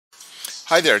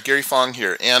Hi there, Gary Fong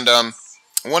here, and I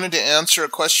wanted to answer a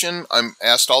question I'm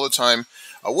asked all the time.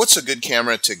 What's a good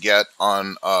camera to get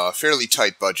on a fairly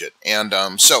tight budget? And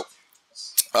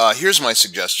here's my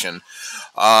suggestion.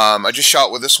 I just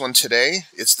shot with this one today.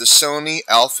 It's the Sony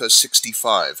Alpha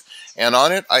 65, and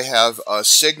on it I have a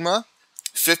Sigma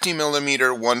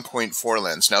 50mm 1.4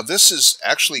 lens. Now this is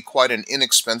actually quite an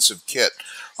inexpensive kit.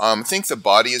 I think the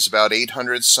body is about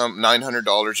 $900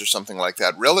 or something like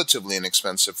that. Relatively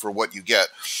inexpensive for what you get.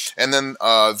 And then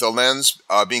the lens,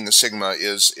 being a Sigma,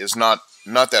 is not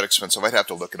that expensive. I'd have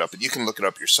to look it up, but you can look it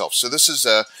up yourself. So this is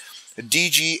a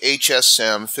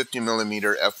DG-HSM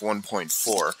 50mm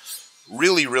f1.4.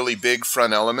 Really big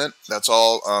front element. That's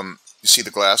all. You see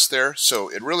the glass there? So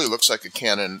it really looks like a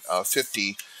Canon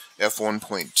 50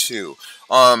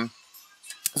 f1.2.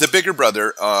 The bigger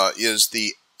brother is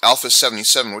the Alpha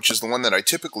 77, which is the one that I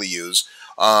typically use.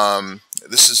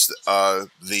 This is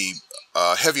the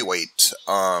heavyweight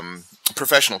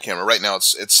professional camera. Right now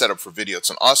it's set up for video. It's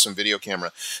an awesome video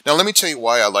camera. Now let me tell you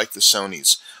why I like the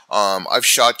Sonys. I've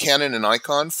shot Canon and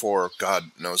Nikon for God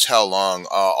knows how long,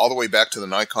 all the way back to the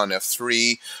Nikon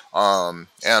F3,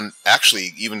 and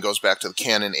actually even goes back to the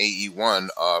Canon AE1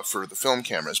 for the film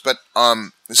cameras. But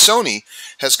Sony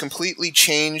has completely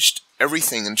changed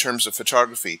everything in terms of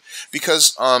photography,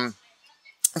 because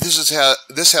this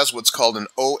has what's called an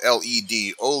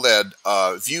OLED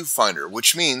viewfinder,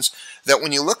 which means that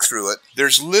when you look through it,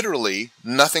 there's literally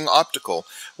nothing optical.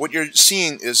 What you're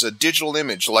seeing is a digital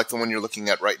image like the one you're looking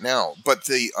at right now, but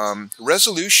the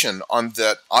resolution on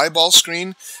that eyeball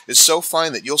screen is so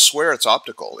fine that you'll swear it's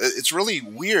optical. It's really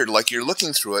weird, like you're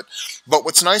looking through it. But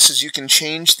what's nice is you can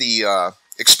change the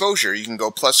exposure. You can go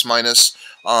plus minus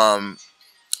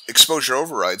exposure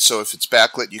override. So if it's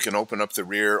backlit, you can open up the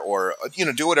rear, or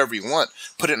do whatever you want.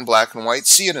 Put it in black and white,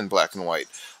 see it in black and white.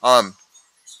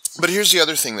 But here's the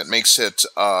other thing that makes it,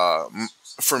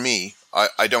 for me,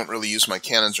 I don't really use my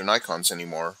Canons or Nikons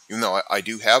anymore, even though I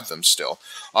do have them still.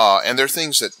 And there are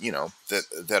things that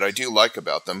that I do like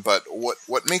about them. But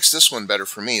what makes this one better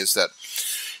for me is that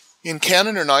in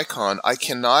Canon or Nikon, I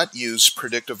cannot use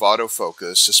predictive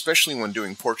autofocus, especially when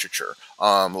doing portraiture.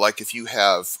 Like if you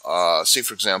have, say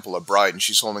for example, a bride and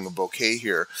she's holding a bouquet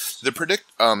here, the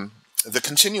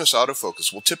continuous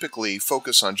autofocus will typically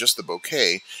focus on just the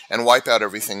bouquet and wipe out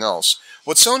everything else.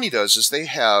 What Sony does is they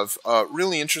have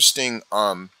really interesting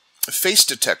face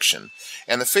detection,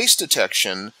 and the face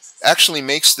detection actually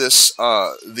makes this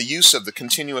the use of the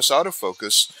continuous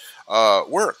autofocus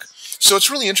work. So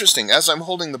it's really interesting. As I'm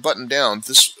holding the button down,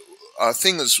 this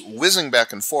thing is whizzing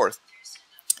back and forth.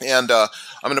 And I'm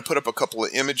going to put up a couple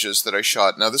of images that I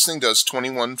shot. Now this thing does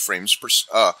 21 frames per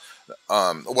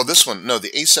well, this one, no,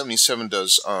 the A77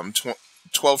 does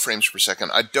 12 frames per second.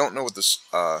 I don't know what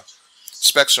the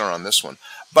specs are on this one,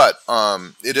 but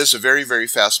it is a very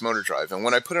fast motor drive. And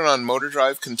when I put it on motor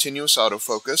drive continuous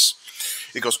autofocus,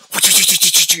 it goes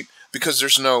because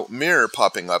there's no mirror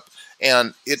popping up.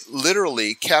 And it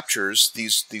literally captures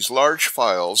these large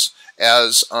files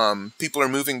as people are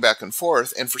moving back and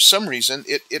forth, and for some reason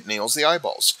it nails the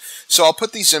eyeballs. So I'll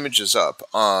put these images up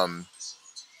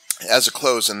as a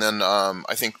close, and then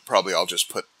I think probably I'll just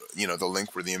put the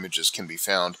link where the images can be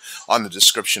found on the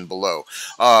description below.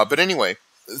 But anyway,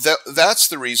 that's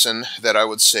the reason that I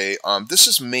would say this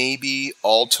is maybe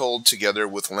all told together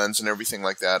with lens and everything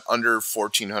like that under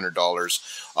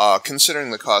 $1,400,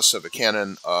 considering the cost of a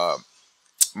Canon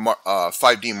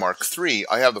 5D Mark III.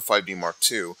 I have the 5D Mark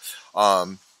II.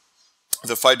 The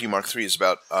 5D Mark III is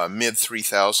about mid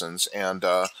 3000s, and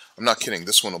I'm not kidding.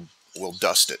 This one will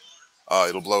dust it.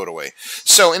 It'll blow it away.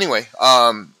 So anyway,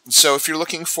 so if you're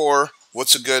looking for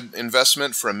what's a good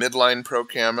investment for a midline pro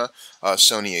camera,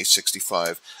 Sony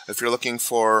A65. If you're looking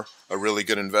for a really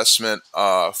good investment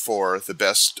for the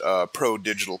best pro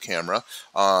digital camera,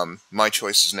 my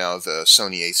choice is now the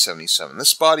Sony A77.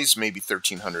 This body's maybe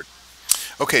 $1,300.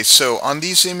 Okay, so on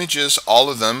these images, all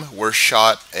of them were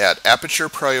shot at aperture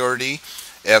priority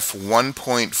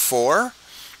f1.4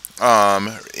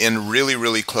 in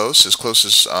really close as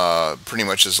pretty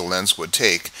much as a lens would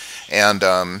take. And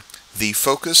the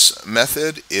focus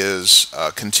method is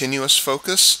continuous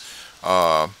focus,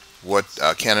 what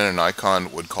Canon and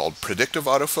Nikon would call predictive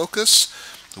autofocus,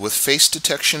 with face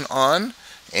detection on,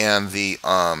 and the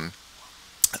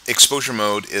exposure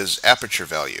mode is aperture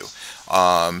value.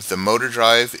 The motor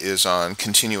drive is on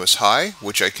continuous high,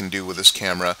 which I can do with this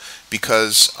camera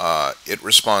because it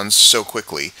responds so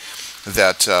quickly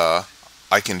that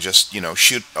I can just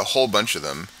shoot a whole bunch of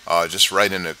them just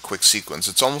right in a quick sequence.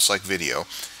 It's almost like video,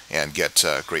 and get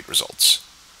great results.